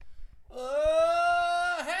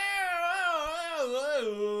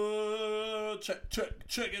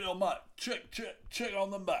check it on my check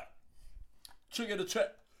on the back. Check it a check.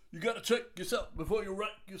 You gotta check yourself before you wreck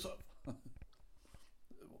yourself.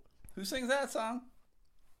 Who sings that song?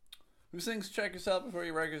 Who sings check yourself before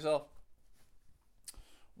you wreck yourself?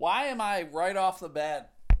 Why am I right off the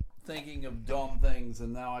bat thinking of dumb things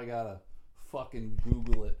and now I gotta fucking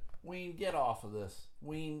Google it? Ween, get off of this.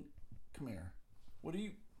 Ween, come here. What are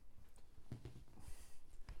you...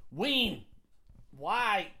 Ween!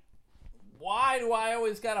 Why? Why do I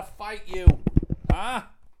always gotta fight you? Huh?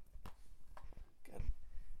 God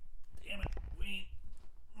damn it, Ween.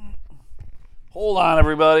 Hold on,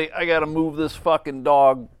 everybody. I gotta move this fucking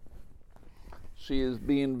dog. She is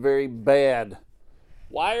being very bad.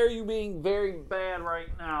 Why are you being very bad right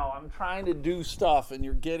now? I'm trying to do stuff and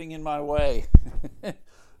you're getting in my way.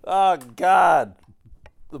 Oh, God.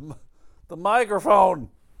 The microphone.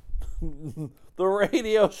 The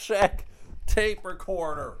Radio Shack tape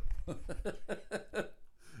recorder.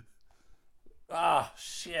 Ah,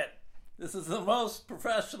 shit. This is the most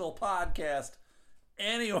professional podcast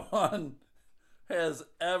anyone has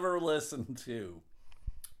ever listened to.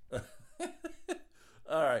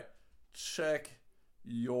 All right. Check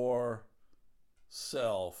yourself.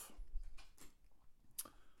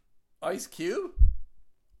 Ice Cube?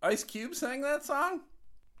 Ice Cube sang that song?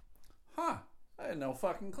 Huh. I had no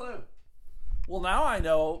fucking clue. Well, now I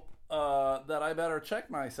know that I better check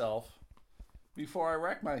myself before I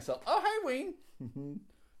wreck myself. Oh, hi, Ween.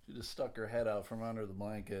 She just stuck her head out from under the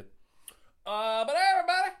blanket. But hey,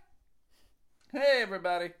 everybody. Hey,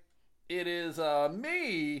 everybody. It is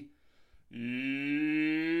me.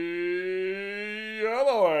 Yeah,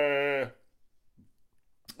 boy.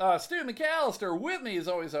 Stu McAllister with me as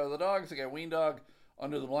always are the dogs. I got Ween Dog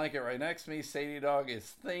under the blanket right next to me. Sadie Dog is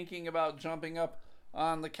thinking about jumping up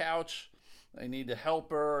on the couch. I need to help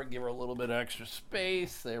her, give her a little bit of extra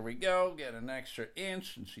space. There we go. Get an extra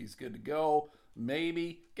inch and she's good to go.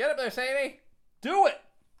 Maybe. Get up there, Sadie. Do it.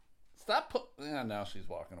 Stop now she's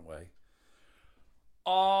walking away.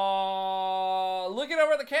 Looking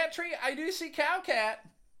over the cat tree, I do see Cowcat,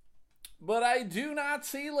 but I do not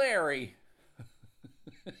see Larry.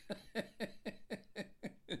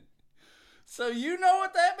 So you know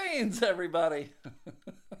what that means, everybody.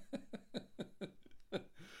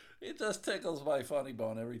 It just tickles my funny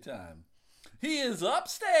bone every time. He is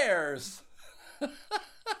upstairs.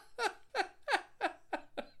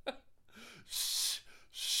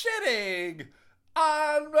 Shitting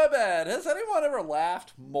on my bed. Has anyone ever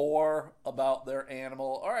laughed more about their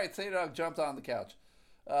animal? All right, Sadie Dog jumped on the couch.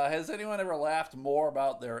 Has anyone ever laughed more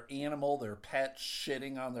about their animal, their pet,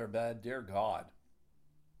 shitting on their bed? Dear God.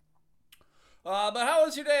 But how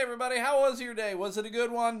was your day, everybody? How was your day? Was it a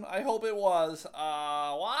good one? I hope it was.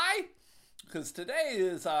 Why? Because today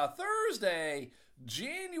is Thursday,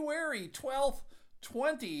 January 12th,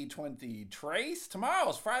 2020. Trace, tomorrow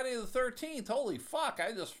is Friday the 13th. Holy fuck,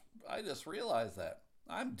 I just realized that.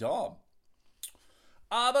 I'm dumb.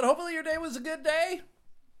 But hopefully your day was a good day.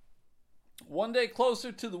 One day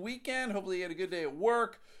closer to the weekend. Hopefully you had a good day at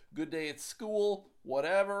work, good day at school,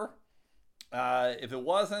 whatever. If it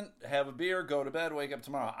wasn't, have a beer, go to bed, wake up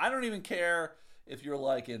tomorrow. I don't even care if you're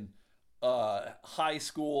like in high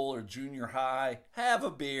school or junior high. Have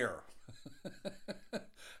a beer.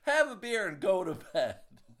 Have a beer and go to bed.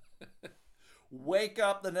 Wake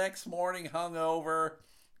up the next morning hungover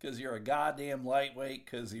because you're a goddamn lightweight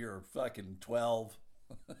because you're fucking 12.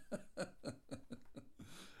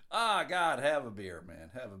 God, have a beer, man.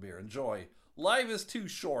 Have a beer. Enjoy. Life is too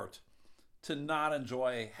short to not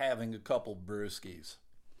enjoy having a couple brewskis.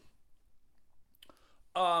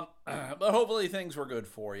 But hopefully things were good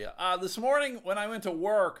for you. This morning when I went to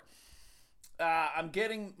work, I'm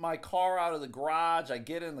getting my car out of the garage. I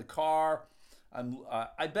get in the car.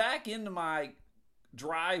 I back into my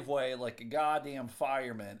driveway like a goddamn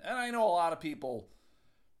fireman. And I know a lot of people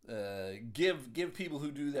give people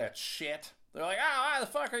who do that shit. They're like, why the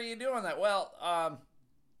fuck are you doing that? Well,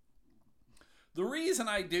 the reason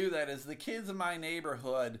I do that is the kids in my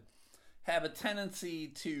neighborhood have a tendency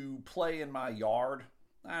to play in my yard.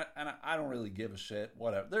 And I don't really give a shit.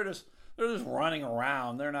 Whatever. They're just running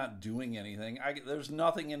around. They're not doing anything. There's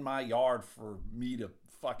nothing in my yard for me to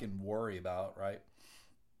fucking worry about, right?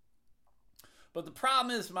 But the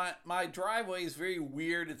problem is my driveway is very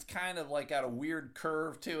weird. It's kind of like got a weird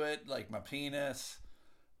curve to it, like my penis.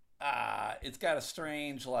 It's got a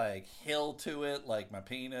strange like hill to it, like my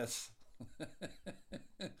penis.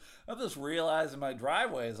 I'm just realizing my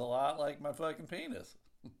driveway is a lot like my fucking penis.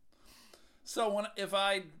 So if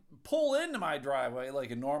I pull into my driveway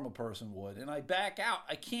like a normal person would and I back out,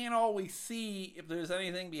 I can't always see if there's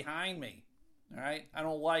anything behind me. All right? I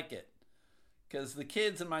don't like it. because the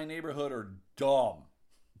kids in my neighborhood are dumb.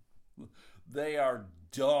 They are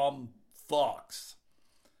dumb fucks.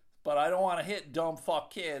 But I don't want to hit dumb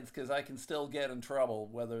fuck kids because I can still get in trouble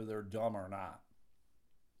whether they're dumb or not.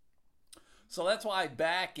 So that's why I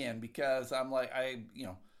back in, because I'm like,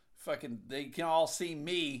 they can all see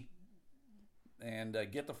me and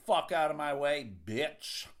get the fuck out of my way,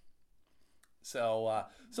 bitch. So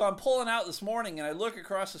I'm pulling out this morning and I look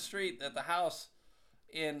across the street at the house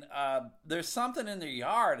and there's something in their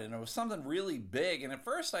yard, and it was something really big. And at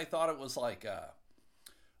first I thought it was like a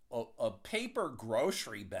paper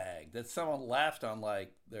grocery bag that someone left on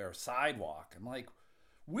like their sidewalk. I'm like,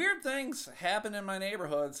 weird things happen in my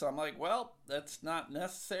neighborhood, so I'm like, well, that's not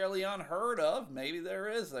necessarily unheard of. Maybe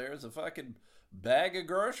there's a fucking bag of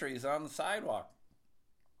groceries on the sidewalk.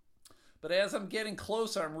 But as I'm getting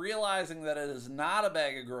closer, I'm realizing that it is not a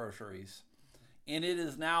bag of groceries, and it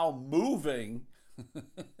is now moving.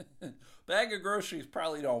 Bag of groceries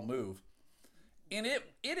probably don't move. And it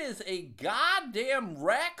is a goddamn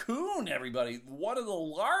raccoon, everybody. One of the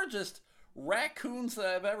largest raccoons that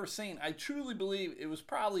I've ever seen. I truly believe it was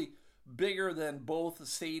probably bigger than both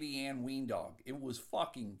Sadie and Ween Dog. It was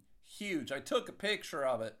fucking huge. I took a picture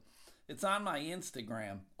of it. It's on my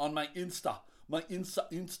Instagram. On my Insta.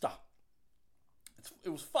 It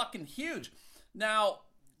was fucking huge. Now,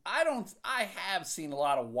 I have seen a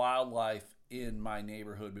lot of wildlife in my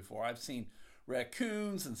neighborhood before. I've seen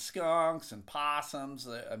raccoons and skunks and possums.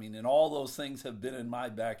 I mean, and all those things have been in my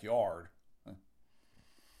backyard.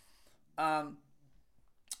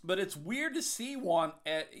 But it's weird to see one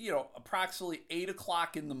at, approximately 8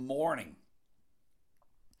 o'clock in the morning.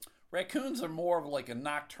 Raccoons are more of like a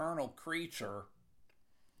nocturnal creature.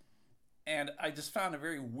 And I just found it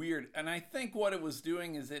very weird. And I think what it was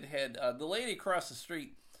doing is it had, the lady across the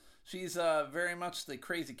street, she's very much the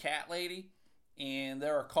crazy cat lady. And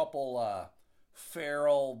there are a couple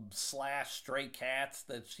feral / stray cats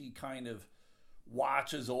that she kind of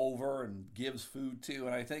watches over and gives food to.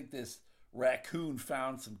 And I think this raccoon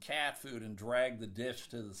found some cat food and dragged the dish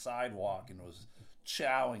to the sidewalk and was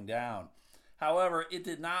chowing down. However, it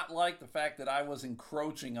did not like the fact that I was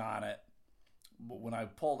encroaching on it when I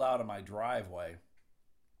pulled out of my driveway.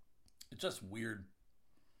 It's just weird.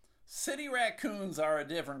 City raccoons are a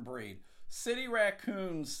different breed. City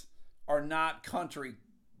raccoons are not country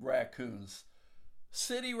raccoons.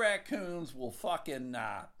 City raccoons will fucking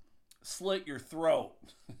slit your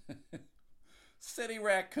throat. City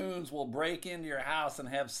raccoons will break into your house and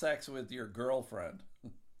have sex with your girlfriend.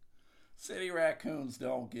 City raccoons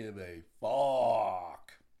don't give a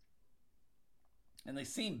fuck. And they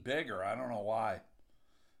seem bigger. I don't know why.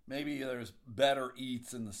 Maybe there's better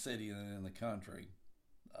eats in the city than in the country.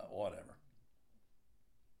 Whatever.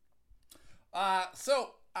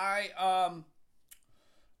 So I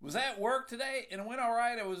was at work today and it went all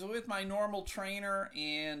right. I was with my normal trainer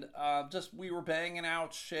and we were banging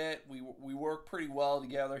out shit. We work pretty well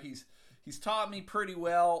together. He's taught me pretty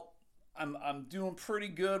well. I'm doing pretty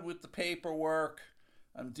good with the paperwork.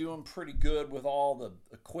 I'm doing pretty good with all the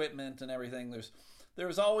equipment and everything.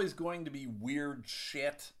 There's always going to be weird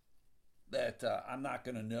shit that I'm not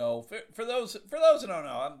going to know. For those who don't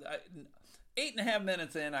know, I'm 8.5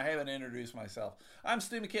 minutes in. I haven't introduced myself. I'm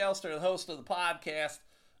Stu McAllister, the host of the podcast.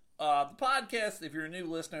 The podcast, if you're a new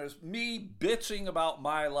listener, is me bitching about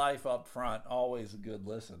my life up front. Always a good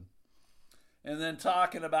listen. And then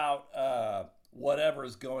talking about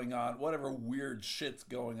whatever's going on, whatever weird shit's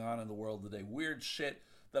going on in the world today. Weird shit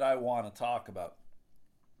that I want to talk about.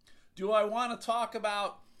 Do I want to talk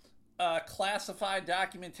about classified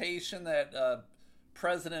documentation that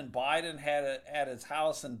President Biden had at his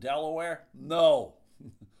house in Delaware? No.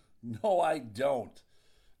 No, I don't.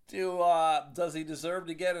 Does he deserve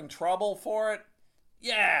to get in trouble for it?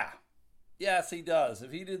 Yeah. Yes, he does.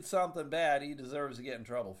 If he did something bad, he deserves to get in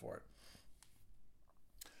trouble for it.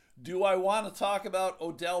 Do I want to talk about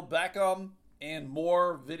Odell Beckham and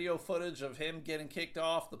more video footage of him getting kicked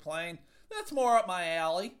off the plane? That's more up my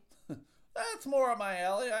alley. That's more up my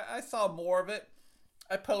alley. I saw more of it.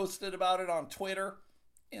 I posted about it on Twitter,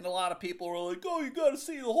 and a lot of people were like, oh, you got to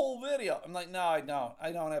see the whole video. I'm like, no, I don't.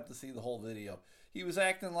 I don't have to see the whole video. He was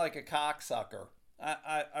acting like a cocksucker.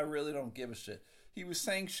 I really don't give a shit. He was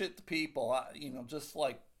saying shit to people, just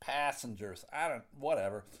like passengers.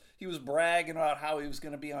 Whatever. He was bragging about how he was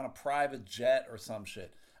going to be on a private jet or some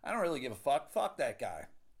shit. I don't really give a fuck. Fuck that guy.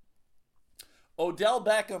 Odell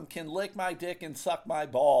Beckham can lick my dick and suck my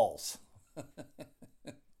balls.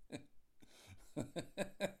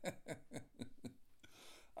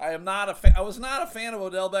 I was not a fan of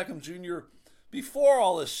Odell Beckham Jr. before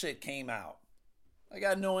all this shit came out. I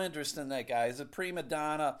got no interest in that guy. He's a prima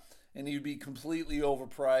donna, and he'd be completely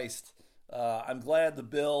overpriced. I'm glad the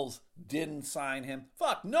Bills didn't sign him.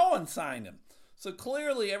 Fuck, no one signed him. So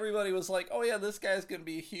clearly everybody was like, oh yeah, this guy's going to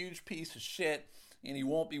be a huge piece of shit, and he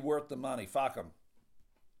won't be worth the money. Fuck him.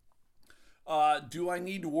 Do I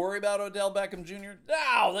need to worry about Odell Beckham Jr.?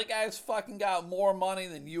 No, the guy's fucking got more money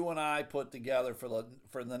than you and I put together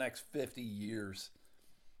for the next 50 years.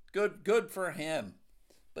 Good for him.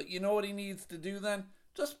 But you know what he needs to do then?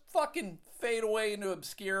 Just fucking fade away into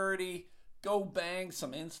obscurity. Go bang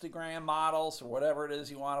some Instagram models or whatever it is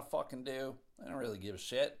you want to fucking do. I don't really give a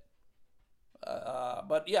shit.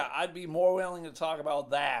 But yeah, I'd be more willing to talk about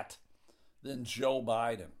that than Joe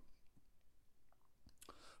Biden.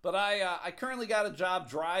 But I currently got a job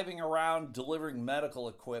driving around delivering medical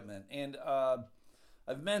equipment. And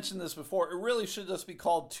I've mentioned this before. It really should just be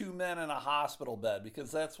called 2 men in a hospital bed,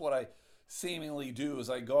 because that's what I seemingly do, is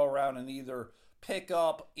I go around and either pick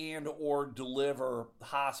up and or deliver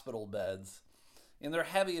hospital beds. And they're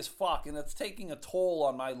heavy as fuck, and it's taking a toll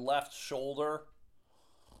on my left shoulder.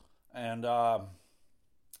 And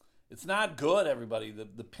it's not good, everybody.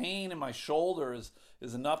 The pain in my shoulder is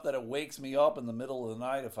enough that it wakes me up in the middle of the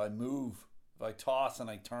night if I move. If I toss and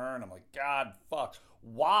I turn, I'm like, God, fuck.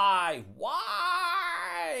 Why?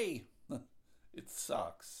 It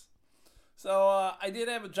sucks. So I did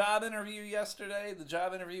have a job interview yesterday. The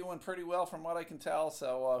job interview went pretty well from what I can tell.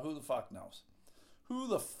 So who the fuck knows? Who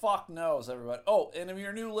the fuck knows, everybody? Oh, and if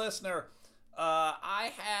you're a new listener,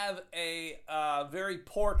 I have a very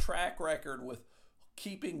poor track record with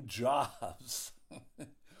keeping jobs.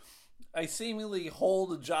 I seemingly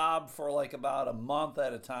hold a job for like about a month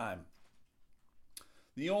at a time.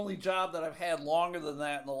 The only job that I've had longer than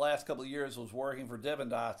that in the last couple of years was working for Dippin'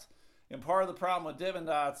 Dots. And part of the problem with Dippin'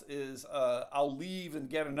 Dots is I'll leave and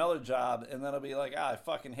get another job, and then I'll be like, I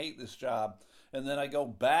fucking hate this job. And then I go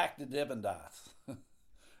back to Dippin' Dots.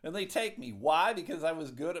 And they take me. Why? Because I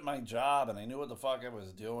was good at my job, and I knew what the fuck I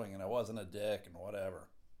was doing, and I wasn't a dick, and whatever.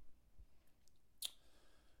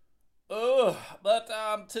 But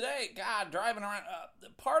today, God, driving around,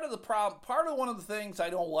 part of one of the things I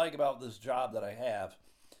don't like about this job that I have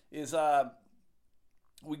is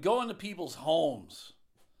we go into people's homes.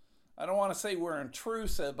 I don't want to say we're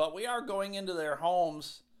intrusive, but we are going into their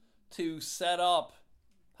homes to set up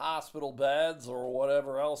hospital beds or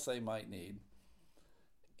whatever else they might need.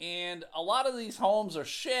 And a lot of these homes are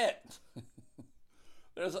shit.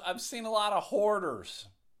 I've seen a lot of hoarders.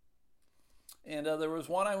 And there was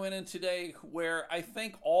one I went in today where I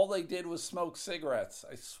think all they did was smoke cigarettes.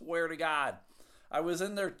 I swear to God. I was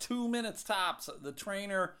in there 2 minutes tops. The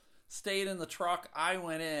trainer stayed in the truck. I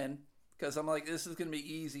went in because I'm like, this is going to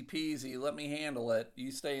be easy peasy. Let me handle it.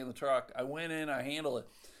 You stay in the truck. I went in. I handled it.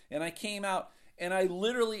 And I came out, and I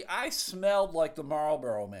smelled like the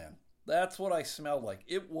Marlboro Man. That's what I smelled like.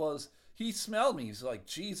 He smelled me. He's like,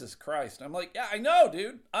 Jesus Christ. I'm like, yeah, I know,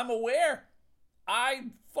 dude. I'm aware. I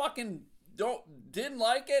fucking didn't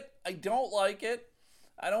like it. I don't like it.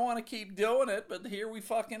 I don't want to keep doing it, but here we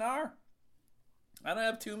fucking are. I don't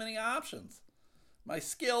have too many options. My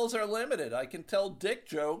skills are limited. I can tell dick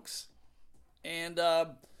jokes, and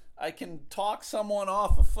I can talk someone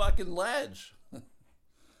off a fucking ledge.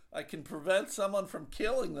 I can prevent someone from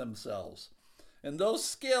killing themselves. And those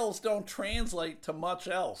skills don't translate to much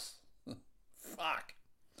else. Fuck.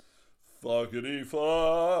 Fuckity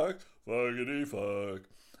fuck. Fuckity fuck.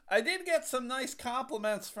 I did get some nice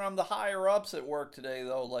compliments from the higher ups at work today,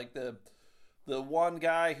 though. Like the one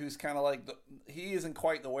guy who's kind of like he isn't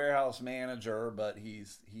quite the warehouse manager, but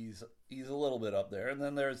he's a little bit up there. And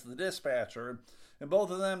then there's the dispatcher, and both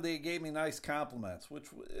of them, they gave me nice compliments, which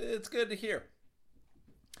it's good to hear.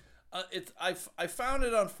 I found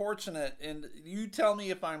it unfortunate, and you tell me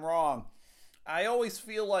if I'm wrong. I always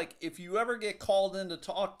feel like if you ever get called in to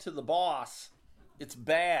talk to the boss, it's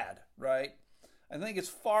bad, right? I think it's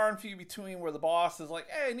far and few between where the boss is like,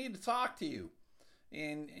 hey, I need to talk to you.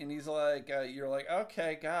 And he's like, you're like,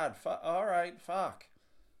 okay, God, all right, fuck.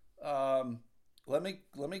 Let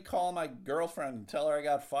me call my girlfriend and tell her I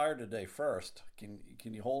got fired today first. Can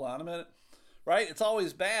you hold on a minute? Right? It's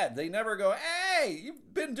always bad. They never go, hey,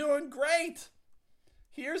 you've been doing great.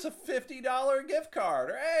 Here's a $50 gift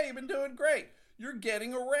card. Or, hey, you've been doing great. You're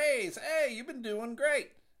getting a raise. Hey, you've been doing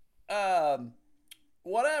great.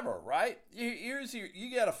 Whatever, right?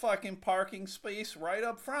 You get a fucking parking space right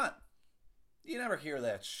up front. You never hear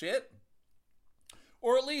that shit.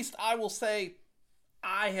 Or at least I will say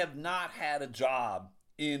I have not had a job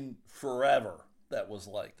in forever that was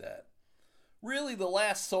like that. Really, the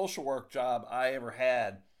last social work job I ever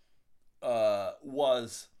had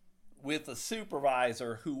was with a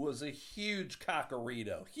supervisor who was a huge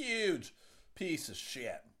cockerito, huge piece of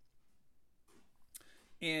shit.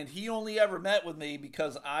 And he only ever met with me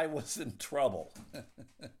because I was in trouble.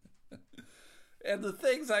 And the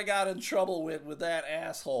things I got in trouble with that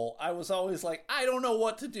asshole, I was always like, I don't know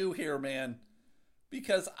what to do here, man.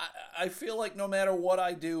 Because I feel like no matter what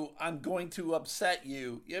I do, I'm going to upset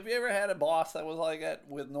you. Have you ever had a boss that was like that?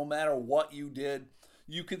 With no matter what you did,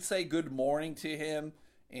 you could say good morning to him,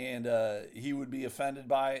 and he would be offended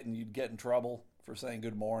by it, and you'd get in trouble for saying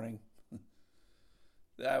good morning.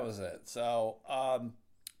 That was it. So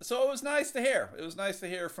it was nice to hear. It was nice to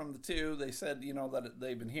hear from the two. They said, that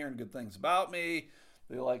they've been hearing good things about me.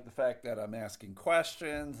 They like the fact that I'm asking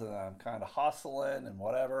questions and I'm kind of hustling and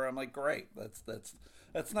whatever. I'm like, great.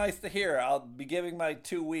 That's nice to hear. I'll be giving my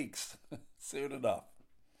 2 weeks soon enough.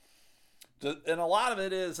 And a lot of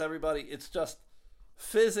it is, everybody, it's just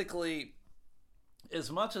physically,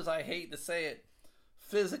 as much as I hate to say it,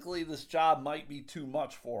 physically this job might be too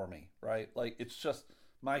much for me, right? Like, it's just,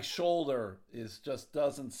 my shoulder just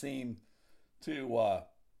doesn't seem to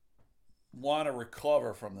want to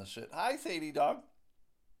recover from this shit. Hi, Sadie Dog.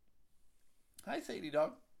 Hi, Sadie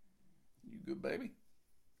Dog. You good, baby?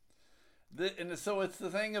 And so it's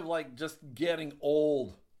the thing of like just getting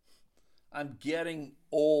old. I'm getting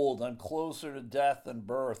old. I'm closer to death than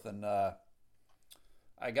birth. And I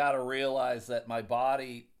got to realize that my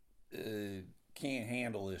body can't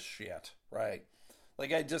handle this shit, right?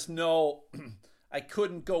 Like, I just know I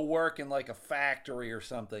couldn't go work in like a factory or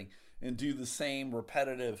something and do the same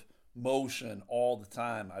repetitive motion all the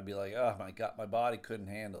time. I'd be like, oh my God, my body couldn't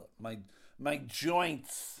handle it. My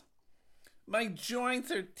joints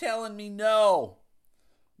are telling me no.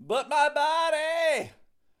 But my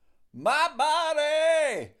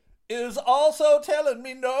body is also telling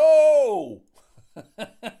me no.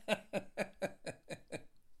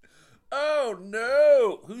 Oh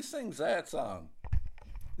no. Who sings that song?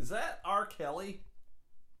 Is that R. Kelly?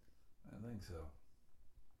 I think so.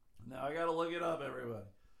 Now I gotta look it up, everybody.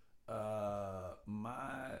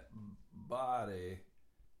 My body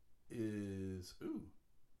is... Ooh.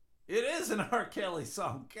 It is an R. Kelly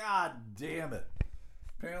song. God damn it.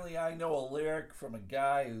 Apparently I know a lyric from a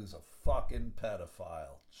guy who's a fucking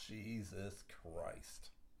pedophile. Jesus Christ.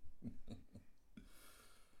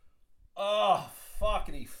 Oh,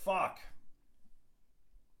 fuckity fuck.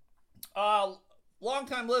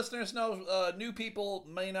 Longtime listeners know, new people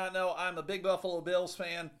may not know, I'm a big Buffalo Bills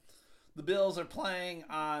fan. The Bills are playing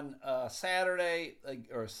on Saturday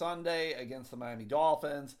or Sunday against the Miami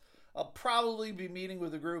Dolphins. I'll probably be meeting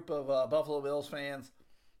with a group of Buffalo Bills fans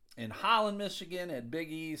in Holland, Michigan at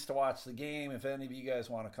Big E's to watch the game. If any of you guys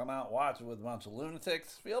want to come out and watch it with a bunch of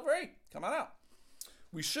lunatics, feel free. Come on out.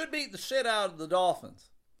 We should beat the shit out of the Dolphins.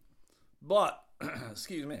 But,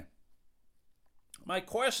 excuse me. My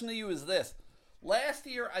question to you is this. Last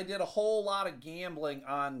year, I did a whole lot of gambling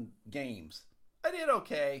on games. I did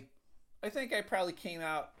okay. I think I probably came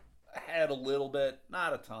out ahead a little bit,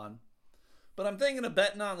 not a ton. But I'm thinking of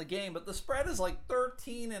betting on the game, but the spread is like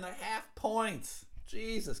 13.5 points.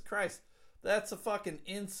 Jesus Christ. That's a fucking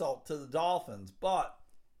insult to the Dolphins. But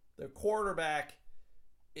their quarterback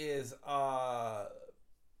is,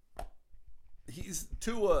 he's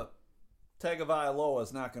Tua Tagovailoa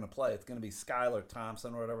is not going to play. It's going to be Skylar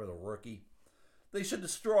Thompson or whatever, the rookie. They should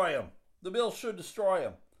destroy him. The Bills should destroy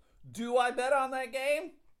him. Do I bet on that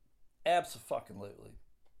game? Abso-fucking-lutely.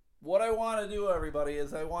 What I want to do, everybody,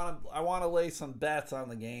 is I want to lay some bets on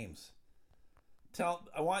the games.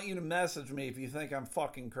 I want you to message me if you think I'm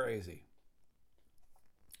fucking crazy.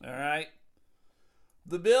 All right?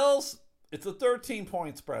 The Bills, it's a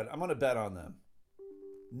 13-point spread. I'm going to bet on them.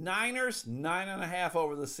 Niners, 9.5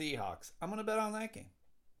 over the Seahawks. I'm going to bet on that game.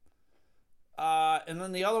 And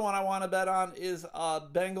then the other one I want to bet on is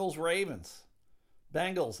Bengals-Ravens.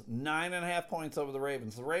 Bengals, 9.5 points over the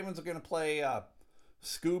Ravens. The Ravens are going to play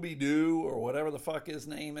Scooby-Doo or whatever the fuck his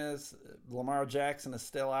name is. Lamar Jackson is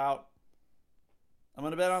still out. I'm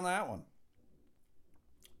going to bet on that one.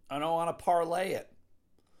 I don't want to parlay it.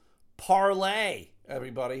 Parlay,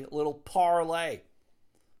 everybody. A little parlay.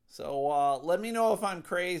 So let me know if I'm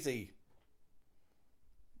crazy.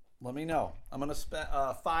 Let me know. I'm going to spend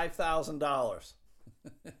 $5,000.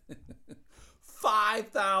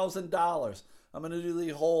 $5,000. I'm going to do the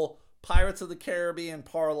whole Pirates of the Caribbean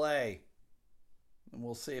parlay. And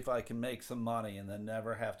we'll see if I can make some money and then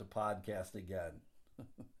never have to podcast again.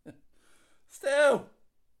 Stu,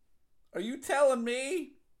 are you telling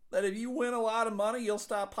me that if you win a lot of money, you'll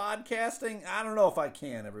stop podcasting? I don't know if I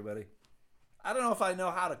can, everybody. I don't know if I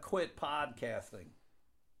know how to quit podcasting.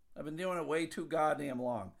 I've been doing it way too goddamn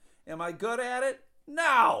long. Am I good at it?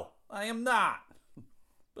 No, I am not.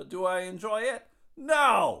 But do I enjoy it?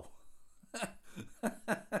 No.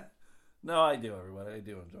 No, I do, everybody. I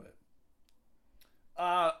do enjoy it.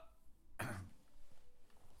 Uh,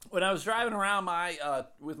 when I was driving around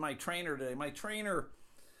with my trainer today, my trainer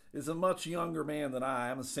is a much younger man than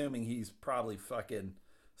I. I'm assuming he's probably fucking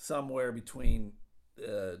somewhere between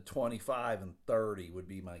 25 and 30 would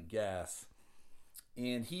be my guess.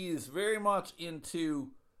 And he is very much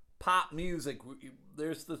into pop music.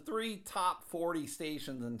 There's the 3 top 40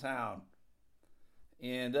 stations in town.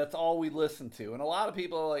 And that's all we listen to. And a lot of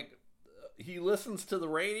people are like, he listens to the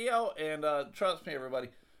radio, and trust me, everybody,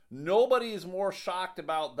 nobody is more shocked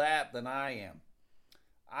about that than I am.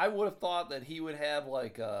 I would have thought that he would have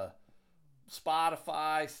like a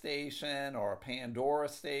Spotify station or a Pandora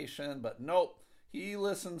station, but nope, he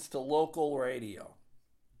listens to local radio.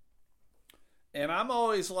 And I'm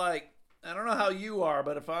always like, I don't know how you are,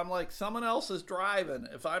 but if I'm like someone else is driving,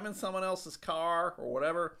 if I'm in someone else's car or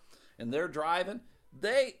whatever, and they're driving,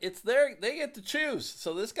 they get to choose.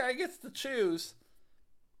 So this guy gets to choose,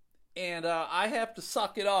 and I have to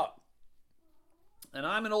suck it up. And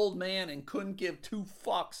I'm an old man and couldn't give 2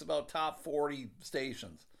 fucks about top 40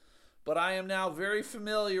 stations. But I am now very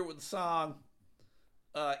familiar with the song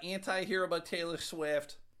Anti-Hero by Taylor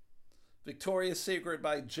Swift, Victoria's Secret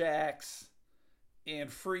by Jax, and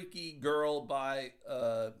Freaky Girl by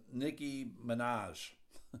Nicki Minaj.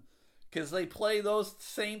 Because they play those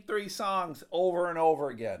same 3 songs over and over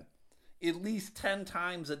again. At least 10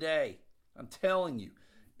 times a day. I'm telling you.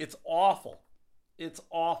 It's awful. It's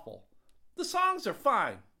awful. The songs are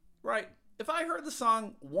fine, right? If I heard the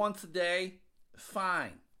song once a day,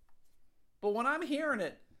 fine. But when I'm hearing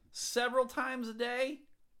it several times a day,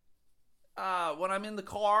 when I'm in the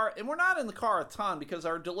car, and we're not in the car a ton because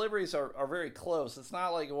our deliveries are very close. It's not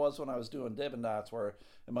like it was when I was doing Dippin' Dots where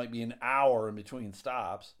it might be an hour in between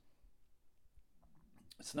stops.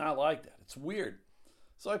 It's not like that. It's weird.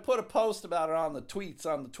 So I put a post about it on the tweets,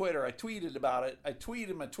 on the Twitter. I tweeted about it. I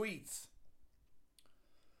tweeted my tweets.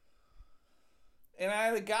 And I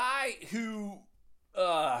had a guy who,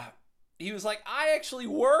 he was like, I actually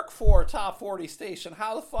work for a top 40 station.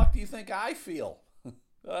 How the fuck do you think I feel?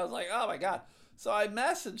 I was like, oh my God. So I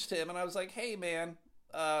messaged him and I was like, hey man,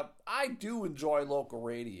 I do enjoy local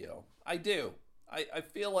radio. I do. I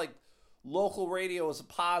feel like local radio is a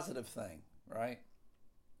positive thing, right?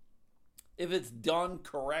 If it's done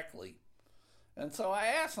correctly. And so I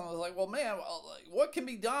asked him, I was like, well, man, what can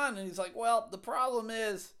be done? And he's like, well, the problem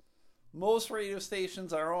is most radio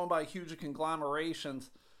stations are owned by huge conglomerations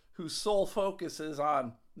whose sole focus is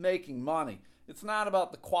on making money. It's not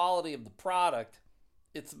about the quality of the product.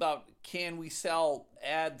 It's about, can we sell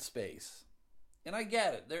ad space? And I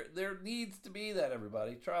get it. There needs to be that,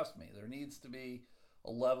 everybody. Trust me. There needs to be a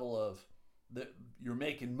level of, you're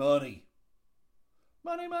making money.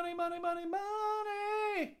 Money, money, money, money,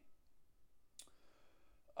 money.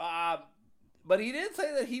 But he did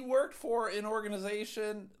say that he worked for an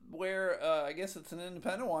organization where, I guess it's an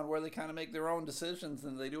independent one, where they kind of make their own decisions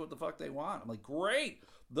and they do what the fuck they want. I'm like, great.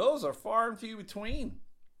 Those are far and few between.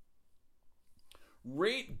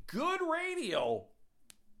 Good radio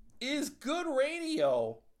is good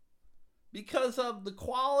radio because of the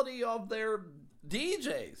quality of their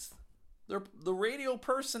DJs, the radio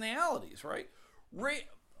personalities, right?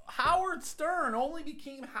 Howard Stern only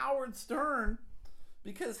became Howard Stern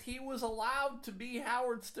because he was allowed to be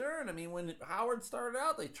Howard Stern. I mean, when Howard started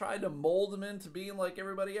out, they tried to mold him into being like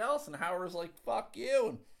everybody else, and Howard was like, fuck you.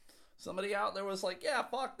 And somebody out there was like, yeah,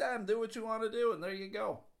 fuck them, do what you want to do, and there you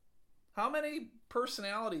go. How many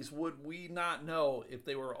personalities would we not know if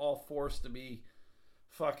they were all forced to be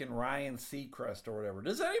fucking Ryan Seacrest or whatever?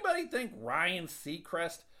 Does anybody think Ryan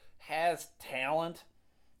Seacrest has talent?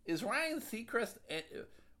 Is Ryan Seacrest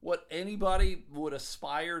what anybody would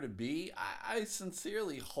aspire to be? I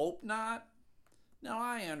sincerely hope not. Now,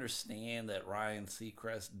 I understand that Ryan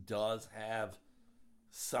Seacrest does have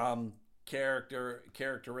some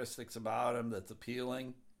characteristics about him that's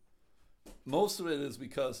appealing. Most of it is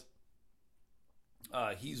because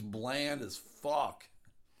he's bland as fuck.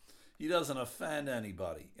 He doesn't offend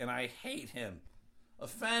anybody, and I hate him.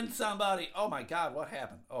 Offend somebody. Oh my God, what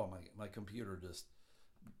happened? Oh, my computer just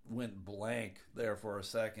went blank there for a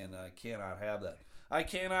second. I cannot have that. I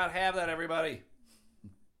cannot have that, everybody.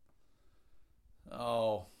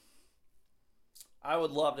 Oh, I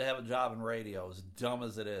would love to have a job in radio, as dumb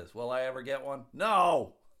as it is. Will I ever get one?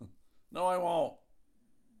 No. No, I won't.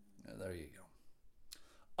 Yeah, there you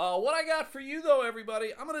go. What I got for you, though,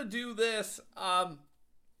 everybody, I'm going to do this. I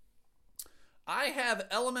have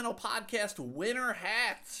Elemental Podcast winter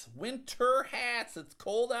hats. Winter hats. It's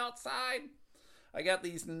cold outside. I got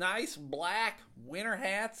these nice black winter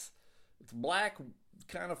hats. It's black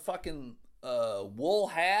kind of fucking wool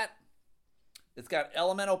hat. It's got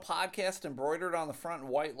Elemental Podcast embroidered on the front in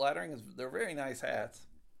white lettering. They're very nice hats.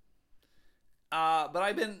 But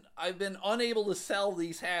I've been unable to sell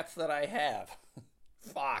these hats that I have.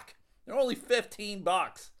 Fuck. They're only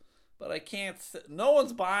 $15, but I can't. No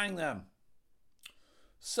one's buying them.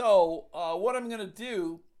 So what I'm gonna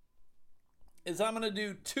do is I'm gonna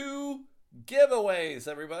do 2 giveaways.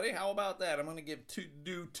 Everybody, how about that? I'm gonna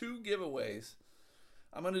do 2 giveaways.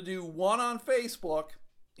 I'm gonna do one on Facebook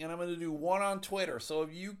and I'm gonna do one on Twitter. So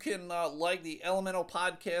if you can like the Elemental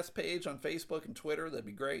Podcast page on Facebook and Twitter, that'd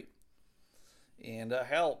be great. And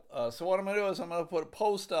help. So what I'm going to do is I'm going to put a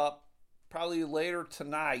post up probably later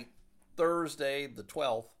tonight, Thursday the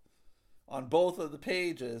 12th, on both of the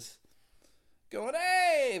pages going,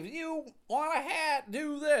 hey, if you want a hat,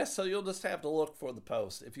 do this. So you'll just have to look for the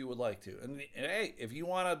post if you would like to. And hey, if you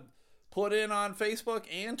want to put in on Facebook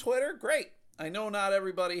and Twitter, great. I know not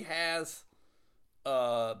everybody has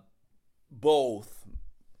both.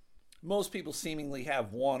 Most people seemingly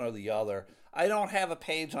have one or the other. I don't have a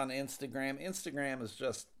page on Instagram. Instagram is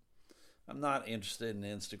just, I'm not interested in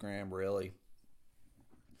Instagram, really.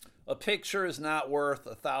 A picture is not worth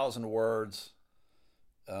 1,000 words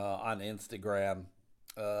on Instagram.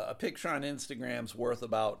 A picture on Instagram is worth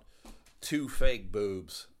about 2 fake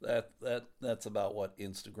boobs. That's about what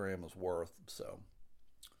Instagram is worth.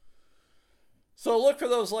 So look for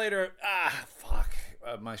those later. Fuck.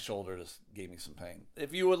 My shoulder just gave me some pain.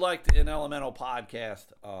 If you would like an Elemental Podcast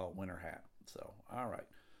winter hat. So, all right.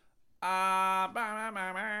 All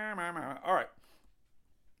right.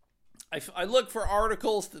 I look for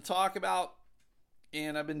articles to talk about,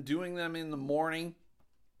 and I've been doing them in the morning,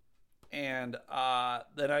 and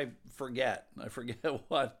then I forget. I forget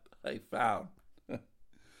what I found.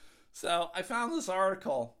 So I found this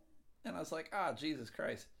article, and I was like, Jesus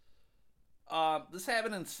Christ. This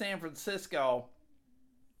happened in San Francisco.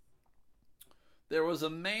 There was a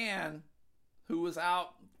man who was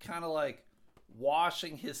out kind of like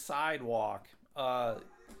washing his sidewalk.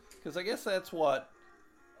 Because I guess that's what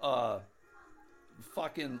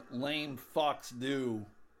fucking lame fucks do.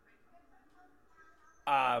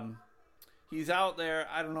 He's out there,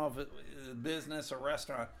 I don't know if it's a business or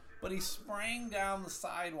restaurant, but he's spraying down the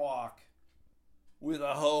sidewalk with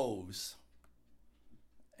a hose.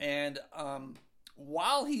 And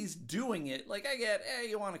while he's doing it, like I get, hey,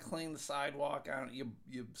 you want to clean the sidewalk, you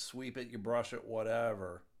sweep it, you brush it,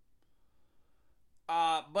 whatever.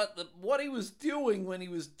 But what he was doing when he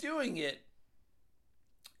was doing it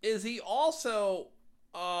is he also,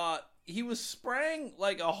 he was spraying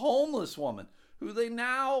like a homeless woman who they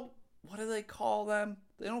now, what do they call them?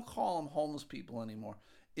 They don't call them homeless people anymore.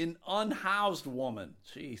 An unhoused woman.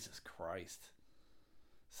 Jesus Christ.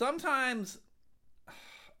 Sometimes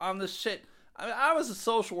on this shit, I was a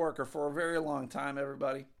social worker for a very long time,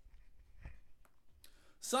 everybody.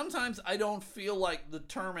 Sometimes I don't feel like the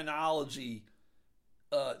terminology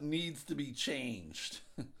needs to be changed.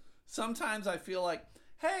 Sometimes I feel like,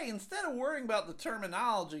 hey, instead of worrying about the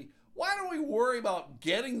terminology, why don't we worry about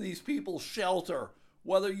getting these people shelter?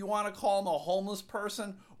 Whether you want to call them a homeless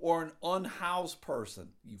person or an unhoused person.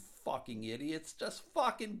 You fucking idiots. Just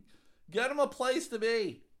fucking get them a place to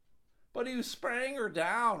be. But he was spraying her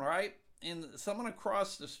down, right? And someone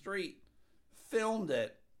across the street filmed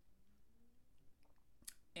it.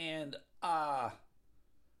 And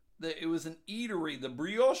it was an eatery, the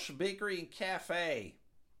Brioche Bakery and Cafe.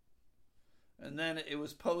 And then it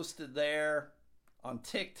was posted there on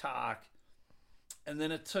TikTok. And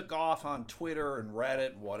then it took off on Twitter and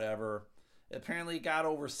Reddit and whatever. It apparently got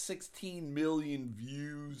over 16 million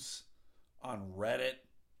views on Reddit.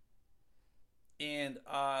 And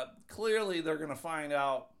clearly they're going to find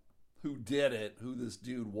out who did it, who this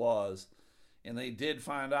dude was. And they did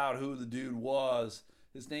find out who the dude was.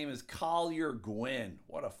 His name is Collier Gwynn.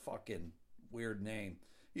 What a fucking weird name.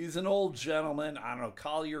 He's an old gentleman. I don't know,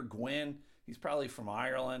 Collier Gwynn. He's probably from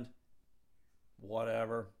Ireland.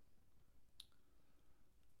 Whatever.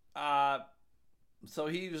 So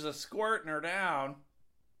he was squirting her down.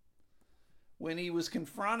 When he was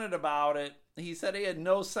confronted about it, he said he had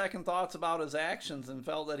no second thoughts about his actions and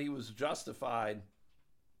felt that he was justified.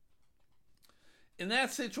 In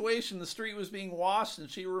that situation, the street was being washed and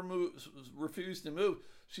she refused to move.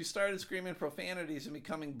 She started screaming profanities and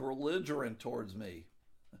becoming belligerent towards me.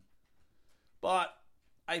 But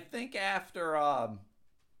I think after...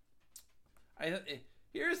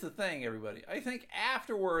 here's the thing, everybody. I think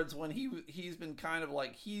afterwards, when he's been kind of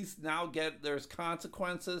like... There's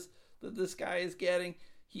consequences that this guy is getting.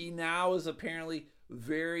 He now is apparently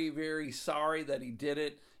very, very sorry that he did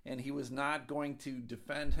it. And he was not going to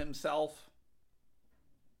defend himself.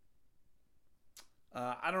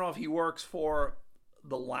 I don't know if he works for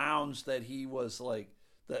the lounge that he was like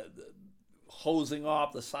the hosing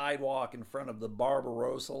off the sidewalk in front of the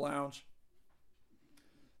Barbarossa Lounge.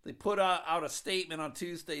 They put out a statement on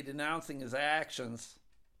Tuesday denouncing his actions.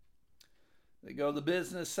 They go, the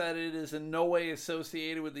business said it is in no way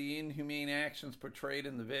associated with the inhumane actions portrayed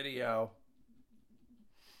in the video.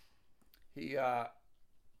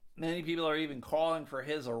 Many people are even calling for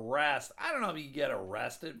his arrest. I don't know if you get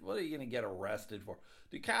arrested. What are you going to get arrested for?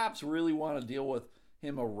 Do cops really want to deal with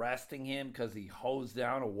him arresting him because he hosed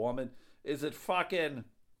down a woman? Is it fucking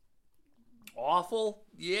awful?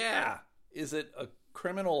 Yeah. Is it a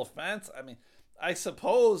criminal offense? I mean, I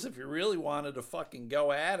suppose if you really wanted to fucking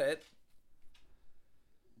go at it.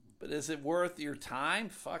 But is it worth your time?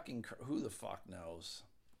 Fucking who the fuck knows?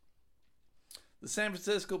 The San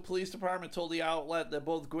Francisco Police Department told the outlet that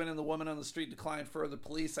both Gwynn and the woman on the street declined further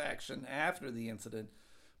police action after the incident,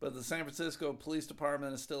 but the San Francisco Police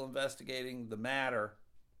Department is still investigating the matter.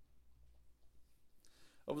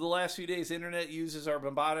 Over the last few days, internet users are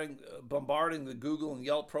bombarding the Google and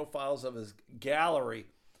Yelp profiles of his gallery,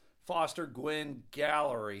 Foster Gwynn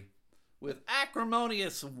Gallery, with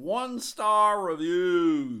acrimonious one-star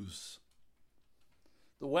reviews.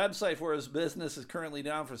 The website for his business is currently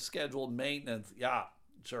down for scheduled maintenance. Yeah,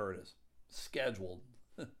 sure it is. Scheduled.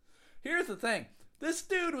 Here's the thing. This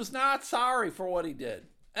dude was not sorry for what he did.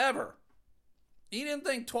 Ever. He didn't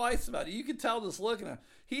think twice about it. You could tell just looking at him.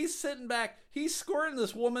 He's sitting back. He's squirting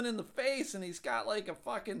this woman in the face, and he's got like a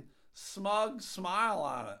fucking smug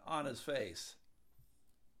smile on his face.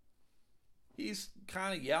 He's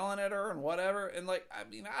kind of yelling at her and whatever. And like, I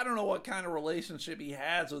mean, I don't know what kind of relationship he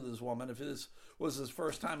has with this woman. If this was his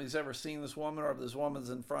first time he's ever seen this woman, or if this woman's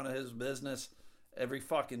in front of his business every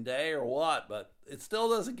fucking day or what. But it still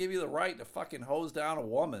doesn't give you the right to fucking hose down a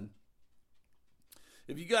woman.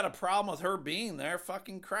 If you got a problem with her being there,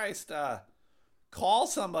 fucking Christ, call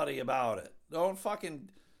somebody about it. Don't fucking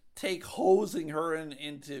take hosing her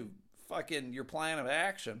into fucking your plan of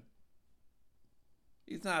action.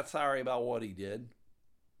 He's not sorry about what he did.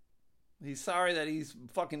 He's sorry that he's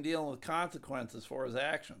fucking dealing with consequences for his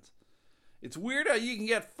actions. It's weird how you can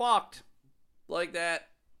get fucked like that.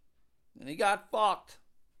 And he got fucked.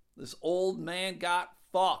 This old man got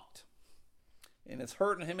fucked. And it's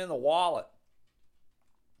hurting him in the wallet.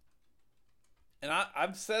 And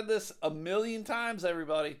I've said this a million times,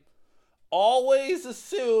 everybody. Always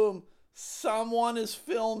assume someone is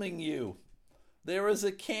filming you. There is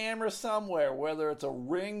a camera somewhere, whether it's a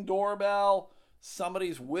Ring doorbell,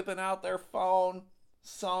 somebody's whipping out their phone,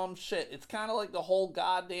 some shit. It's kind of like the whole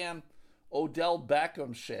goddamn Odell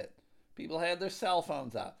Beckham shit. People had their cell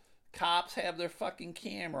phones out. Cops have their fucking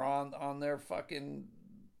camera on their fucking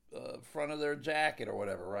front of their jacket or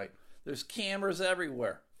whatever, right? There's cameras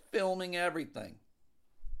everywhere, filming everything.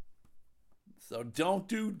 So don't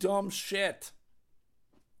do dumb shit.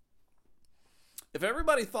 If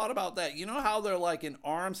everybody thought about that, you know how they're like an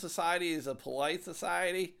armed society is a polite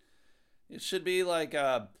society? It should be like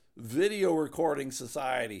a video recording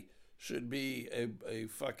society should be a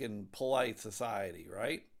fucking polite society,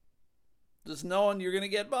 right? Just knowing you're going to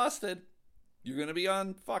get busted. You're going to be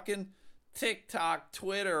on fucking TikTok,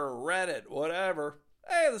 Twitter, Reddit, whatever.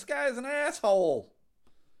 Hey, this guy's an asshole.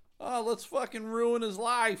 Oh, let's fucking ruin his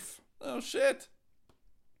life. Oh, shit.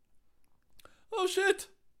 Oh, shit.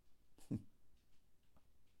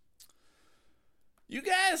 You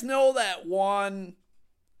guys know that one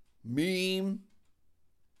meme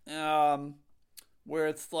where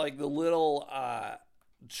it's like the little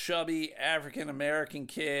chubby African-American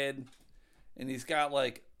kid and he's got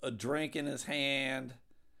like a drink in his hand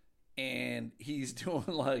and he's doing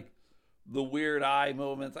like the weird eye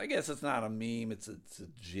movements. I guess it's not a meme, it's a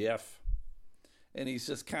GIF. And he's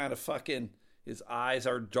just kind of fucking, his eyes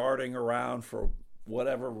are darting around for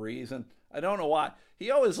whatever reason. I don't know why. He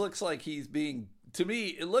always looks like he's being, to me,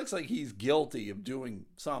 it looks like he's guilty of doing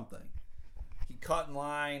something. He cut in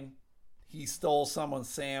line. He stole someone's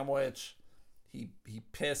sandwich. He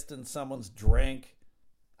pissed in someone's drink.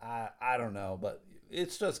 I don't know, but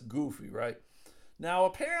it's just goofy, right? Now,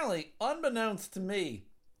 apparently, unbeknownst to me,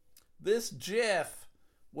 this GIF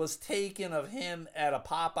was taken of him at a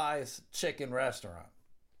Popeyes chicken restaurant.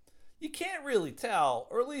 You can't really tell,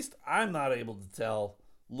 or at least I'm not able to tell,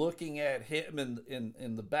 looking at him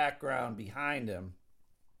in the background behind him,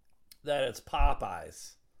 that it's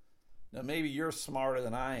Popeyes. Now, maybe you're smarter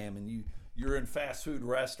than I am, and you're in fast food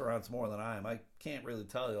restaurants more than I am. I can't really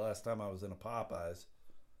tell you the last time I was in a Popeyes.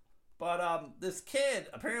 But this kid,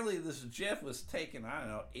 apparently this GIF was taken, I don't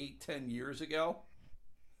know, 8-10 years ago.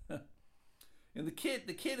 And the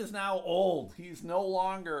kid is now old. He's no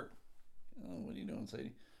longer, Oh, what are you doing,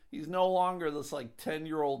 Sadie? He's no longer this like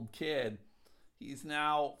 10-year-old kid. He's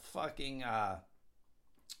now fucking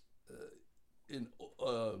an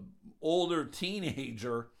older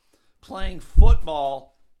teenager playing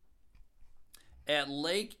football at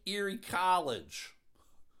Lake Erie College,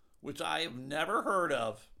 which I have never heard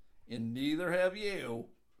of, and neither have you.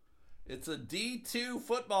 It's a D2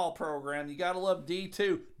 football program. You gotta love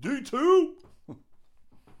D2. D2!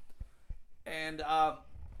 And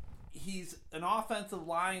he's an offensive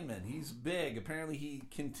lineman. He's big. Apparently he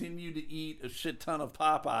continued to eat a shit ton of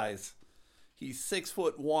Popeyes. He's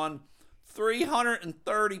 6'1",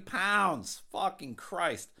 330 pounds. Fucking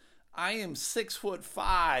Christ. I am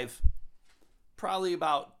 6'5", probably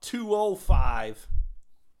about 205.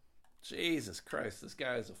 Jesus Christ, this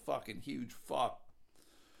guy is a fucking huge fuck.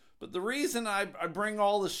 But the reason I bring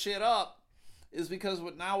all this shit up is because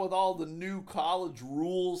with all the new college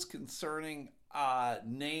rules concerning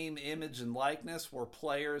name, image, and likeness, where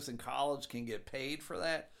players in college can get paid for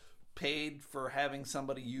that, paid for having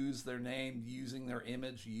somebody use their name, using their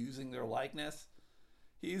image, using their likeness.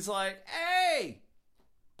 He's like, hey,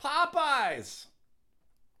 Popeyes,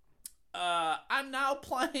 I'm now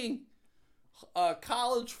playing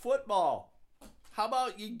college football. How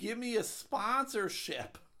about you give me a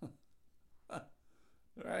sponsorship?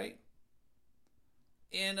 Right?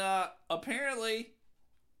 And apparently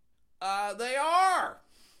they are.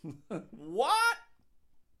 What?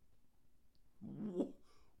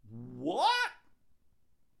 What?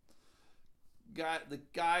 The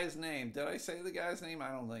guy's name. Did I say the guy's name?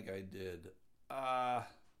 I don't think I did. Where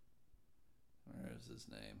is his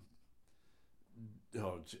name?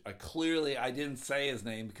 Oh, I didn't say his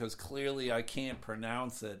name because clearly I can't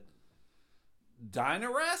pronounce it.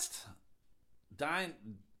 Dinarest?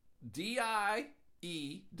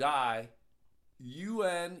 D-I-E, die,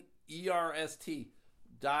 U-N-E-R-S-T.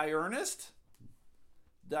 Diurnest?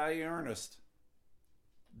 Dinarest?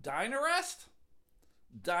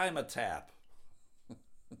 Dimetap.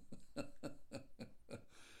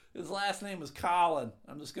 His last name is Colin.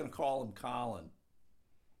 I'm just going to call him Colin.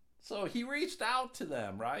 So he reached out to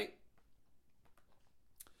them, right?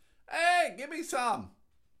 Hey, give me some.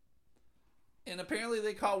 And apparently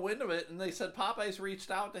they caught wind of it, and they said Popeyes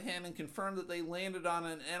reached out to him and confirmed that they landed on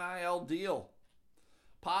an NIL deal.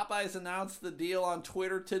 Popeyes announced the deal on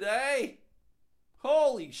Twitter today.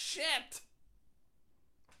 Holy shit!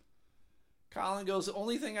 Colin goes, the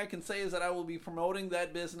only thing I can say is that I will be promoting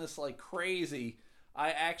that business like crazy.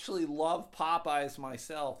 I actually love Popeyes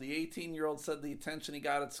myself. The 18-year-old said the attention he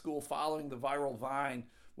got at school following the viral Vine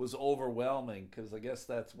was overwhelming, because I guess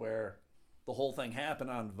that's where the whole thing happened,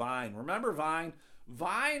 on Vine. Remember Vine?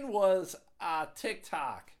 Vine was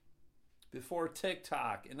TikTok before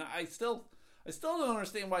TikTok, and I still don't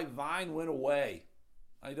understand why Vine went away.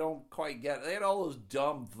 I don't quite get it. They had all those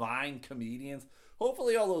dumb Vine comedians.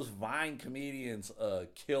 Hopefully all those Vine comedians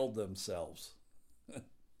killed themselves.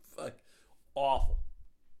 Fuck. Awful.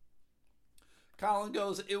 Colin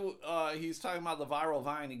goes, he's talking about the viral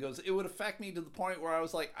Vine. He goes, it would affect me to the point where I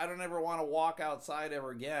was like, I don't ever want to walk outside ever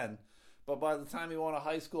again. But by the time he won a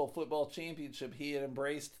high school football championship, he had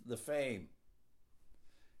embraced the fame.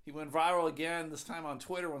 He went viral again, this time on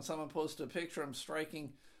Twitter, when someone posted a picture of him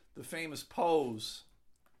striking the famous pose.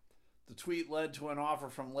 The tweet led to an offer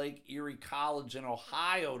from Lake Erie College in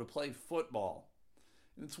Ohio to play football.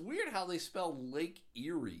 And it's weird how they spell Lake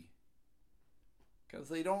Erie, because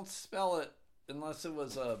they don't spell it unless it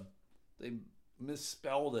was they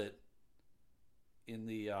misspelled it in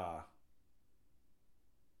the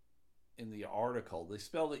article. They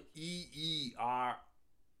spelled it E-E-R-R-I-E.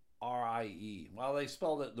 Well, they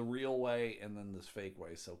spelled it the real way and then this fake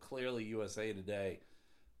way. So clearly USA Today,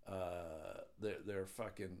 their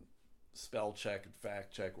fucking spell check and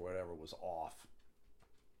fact check or whatever was off.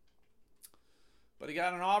 But he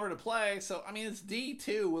got an offer to play, so, I mean, it's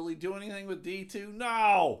D2. Will he do anything with D2?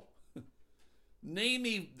 No! Name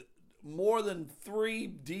me more than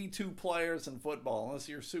 3 D2 players in football. Unless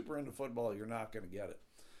you're super into football, you're not going to get it.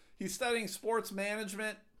 He's studying sports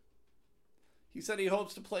management. He said he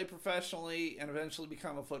hopes to play professionally and eventually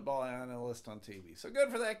become a football analyst on TV. So good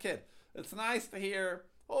for that kid. It's nice to hear.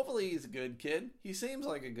 Hopefully he's a good kid. He seems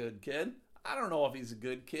like a good kid. I don't know if he's a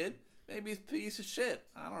good kid. Maybe he's a piece of shit.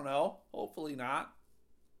 I don't know. Hopefully not.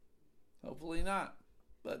 Hopefully not.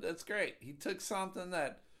 But that's great. He took something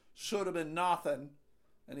that should have been nothing,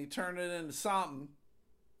 and he turned it into something,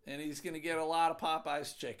 and he's going to get a lot of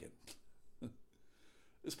Popeye's chicken.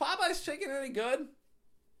 Is Popeye's chicken any good?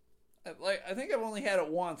 I think I've only had it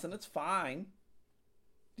once, and it's fine.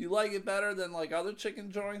 Do you like it better than like other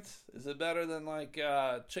chicken joints? Is it better than like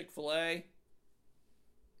Chick-fil-A?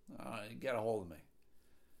 Get a hold of me.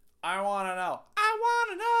 I want to know. I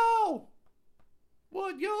want to know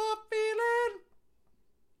what you're feeling.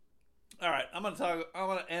 All right, I'm going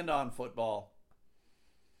to end on football.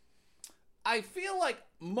 I feel like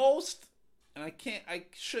most, and I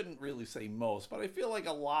shouldn't really say most, but I feel like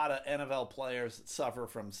a lot of NFL players that suffer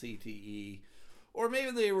from CTE, or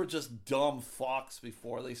maybe they were just dumb fucks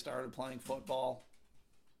before they started playing football.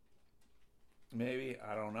 Maybe,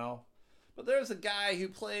 I don't know. But there's a guy who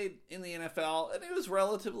played in the NFL, and he was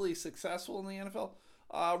relatively successful in the NFL.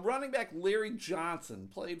 Running back Larry Johnson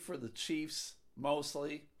played for the Chiefs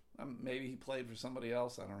mostly. Maybe he played for somebody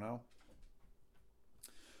else, I don't know.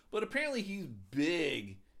 But apparently he's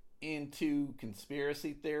big into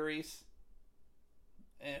conspiracy theories.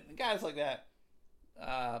 And guys like that,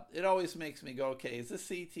 it always makes me go, okay, is this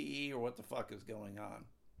CTE or what the fuck is going on?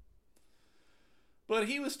 But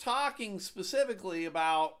he was talking specifically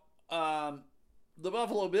about the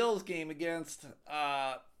Buffalo Bills game against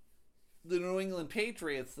the New England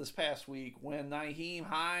Patriots this past week when Nyheim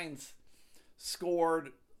Hines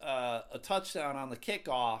scored a touchdown on the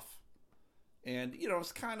kickoff. And, you know,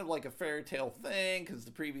 it's kind of like a fairy tale thing because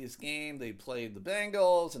the previous game they played the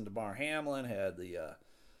Bengals and Damar Hamlin had the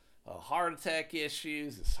heart attack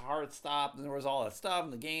issues. His heart stopped and there was all that stuff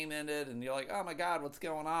and the game ended. And you're like, oh my God, what's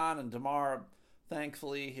going on? And Damar,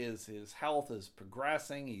 thankfully, his health is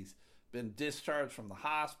progressing. He's been discharged from the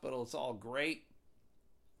hospital. It's all great.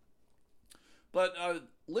 But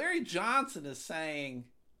Larry Johnson is saying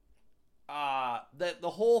that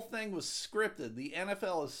the whole thing was scripted. The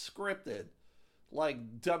NFL is scripted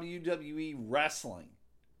like WWE wrestling.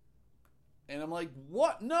 And I'm like,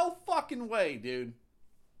 what? No fucking way, dude.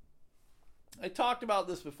 I talked about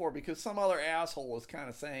this before because some other asshole was kind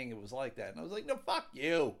of saying it was like that. And I was like, no, fuck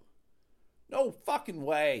you. No fucking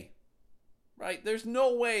way. Right? There's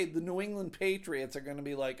no way the New England Patriots are going to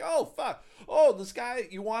be like, oh, fuck. Oh, this guy,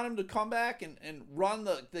 you want him to come back and run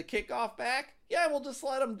the kickoff back? Yeah, we'll just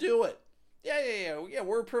let him do it. Yeah,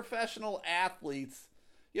 we're professional athletes.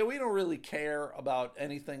 Yeah, we don't really care about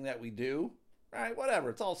anything that we do. Right? Whatever.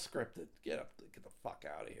 It's all scripted. Get the fuck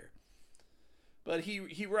out of here. But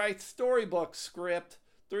he writes storybook script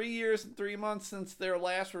 3 years and 3 months since their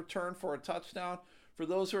last return for a touchdown. For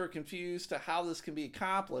those who are confused to how this can be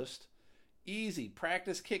accomplished, easy.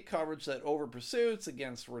 Practice kick coverage that over pursuits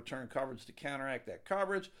against return coverage to counteract that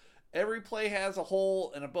coverage. Every play has a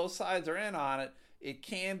hole, and if both sides are in on it, it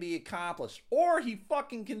can be accomplished. Or he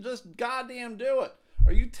fucking can just goddamn do it.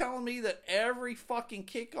 Are you telling me that every fucking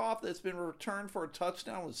kickoff that's been returned for a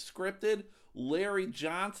touchdown was scripted? Larry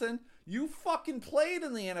Johnson? You fucking played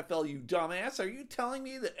in the NFL, you dumbass. Are you telling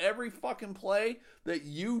me that every fucking play that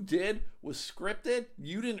you did was scripted?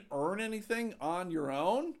 You didn't earn anything on your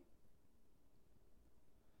own?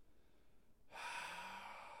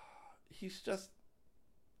 He's just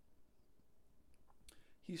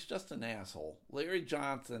an asshole. Larry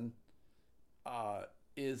Johnson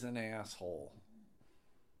is an asshole.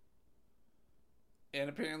 And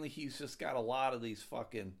apparently he's just got a lot of these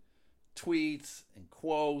fucking tweets and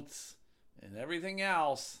quotes and everything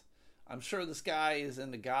else. I'm sure this guy is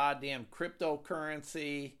into goddamn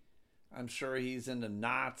cryptocurrency. I'm sure he's into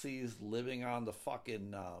Nazis living on the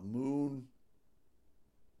fucking moon.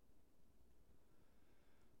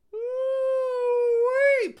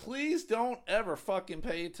 Ooh-wee. Please don't ever fucking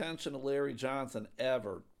pay attention to Larry Johnson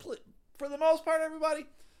ever. For the most part, everybody,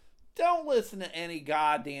 don't listen to any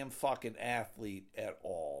goddamn fucking athlete at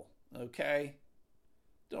all. Okay?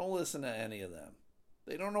 Don't listen to any of them.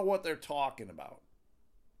 They don't know what they're talking about.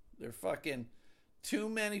 They're fucking too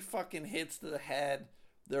many fucking hits to the head.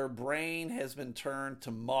 Their brain has been turned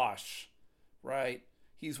to mush, right?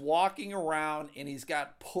 He's walking around and he's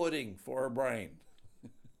got pudding for a brain.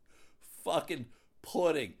 Fucking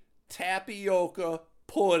pudding. Tapioca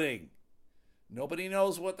pudding. Nobody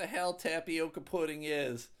knows what the hell tapioca pudding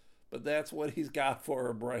is, but that's what he's got for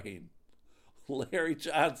a brain. Larry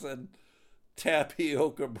Johnson,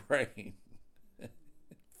 tapioca brain.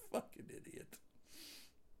 Fucking idiot.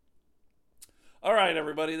 All right,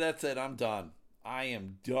 everybody, that's it. I'm done. I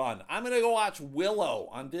am done. I'm going to go watch Willow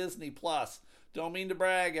on Disney Plus. Don't mean to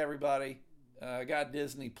brag, everybody. I got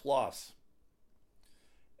Disney Plus.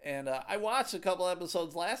 And I watched a couple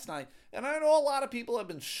episodes last night, and I know a lot of people have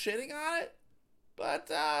been shitting on it,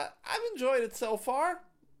 but I've enjoyed it so far.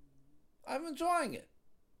 I'm enjoying it.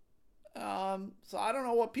 So I don't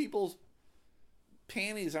know what people's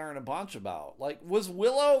panties are in a bunch about. Like, was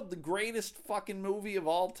Willow the greatest fucking movie of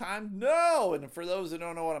all time? No! And for those who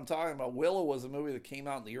don't know what I'm talking about, Willow was a movie that came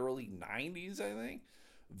out in the early 90s, I think.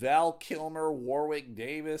 Val Kilmer, Warwick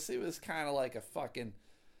Davis. It was kind of like a fucking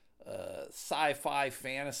sci-fi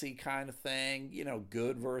fantasy kind of thing,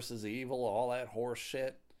 good versus evil, all that horse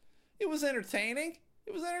shit. It was entertaining.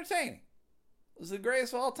 Was it the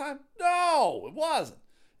greatest of all time? No, it wasn't.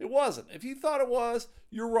 If you thought it was,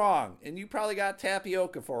 you're wrong, and you probably got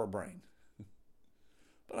tapioca for a brain.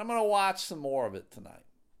 But I'm going to watch some more of it tonight.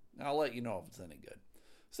 And I'll let you know if it's any good.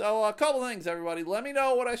 So a couple things, everybody. Let me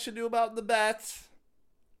know what I should do about the bets.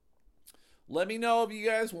 Let me know if you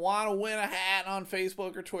guys want to win a hat on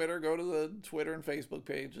Facebook or Twitter. Go to the Twitter and Facebook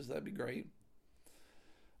pages. That'd be great.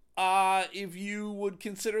 If you would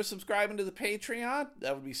consider subscribing to the Patreon,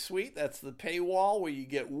 that would be sweet. That's the paywall where you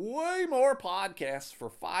get way more podcasts for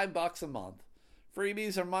 $5 a month.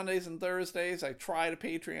 Freebies are Mondays and Thursdays. I try to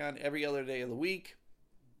Patreon every other day of the week.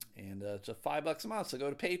 And it's just $5 a month. So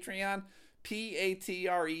go to Patreon, patreon.com,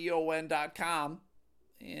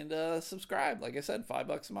 and subscribe. Like I said,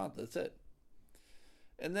 $5 a month. That's it.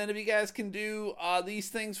 And then if you guys can do these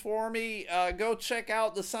things for me, go check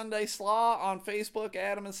out the Sunday Slaw on Facebook,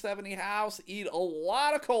 Adam and Stephanie House. Eat a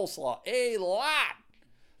lot of coleslaw. A lot.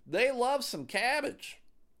 They love some cabbage.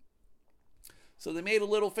 So they made a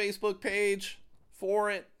little Facebook page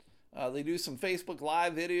for it. They do some Facebook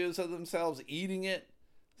Live videos of themselves eating it.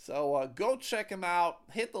 So go check them out.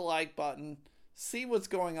 Hit the like button. See what's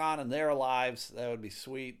going on in their lives. That would be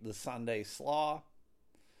sweet. The Sunday Slaw.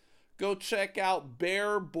 Go check out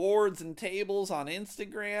Bear Boards and Tables on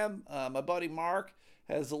Instagram. My buddy Mark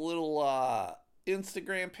has a little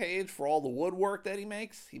Instagram page for all the woodwork that he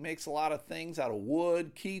makes. He makes a lot of things out of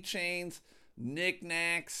wood, keychains,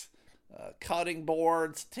 knickknacks, cutting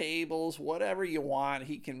boards, tables, whatever you want.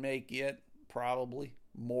 He can make it, probably,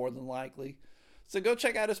 more than likely. So go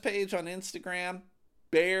check out his page on Instagram.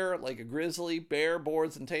 Bear, like a grizzly, Bear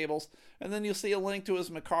Boards and Tables. And then you'll see a link to his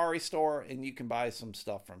Mercari store, and you can buy some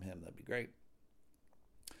stuff from him. That'd be great.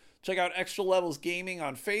 Check out Extra Levels Gaming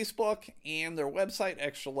on Facebook and their website,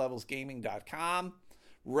 extralevelsgaming.com.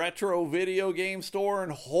 Retro video game store in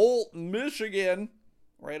Holt, Michigan,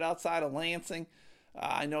 right outside of Lansing.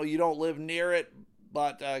 I know you don't live near it,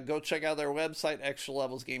 but go check out their website,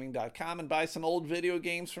 extralevelsgaming.com, and buy some old video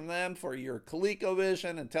games from them for your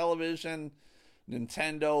ColecoVision and television,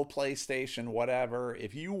 Nintendo, PlayStation, whatever.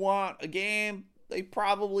 If you want a game, they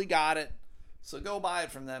probably got it. So go buy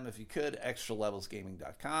it from them if you could,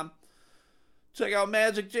 extralevelsgaming.com. Check out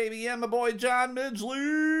Magic JBM, my boy John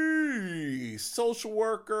Midgley. Social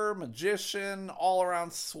worker, magician,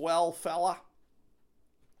 all-around swell fella.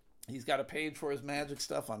 He's got a page for his magic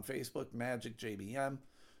stuff on Facebook, Magic JBM.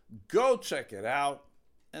 Go check it out.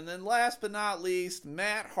 And then last but not least,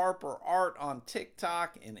 Matt Harper Art on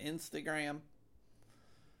TikTok and Instagram.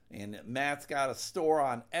 And Matt's got a store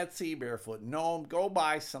on Etsy, Barefoot Gnome. Go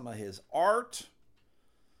buy some of his art.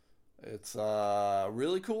 It's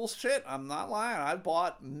really cool shit. I'm not lying. I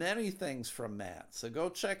bought many things from Matt. So go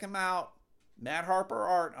check him out. Matt Harper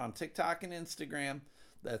Art on TikTok and Instagram.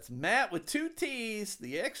 That's Matt with 2 T's.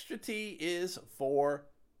 The extra T is for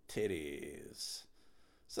titties.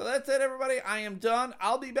 So that's it, everybody. I am done.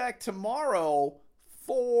 I'll be back tomorrow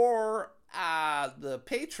for the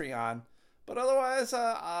Patreon. But otherwise,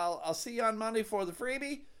 I'll see you on Monday for the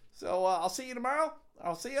freebie. So I'll see you tomorrow.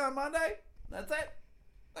 I'll see you on Monday. That's it.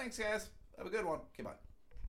 Thanks, guys. Have a good one. Goodbye.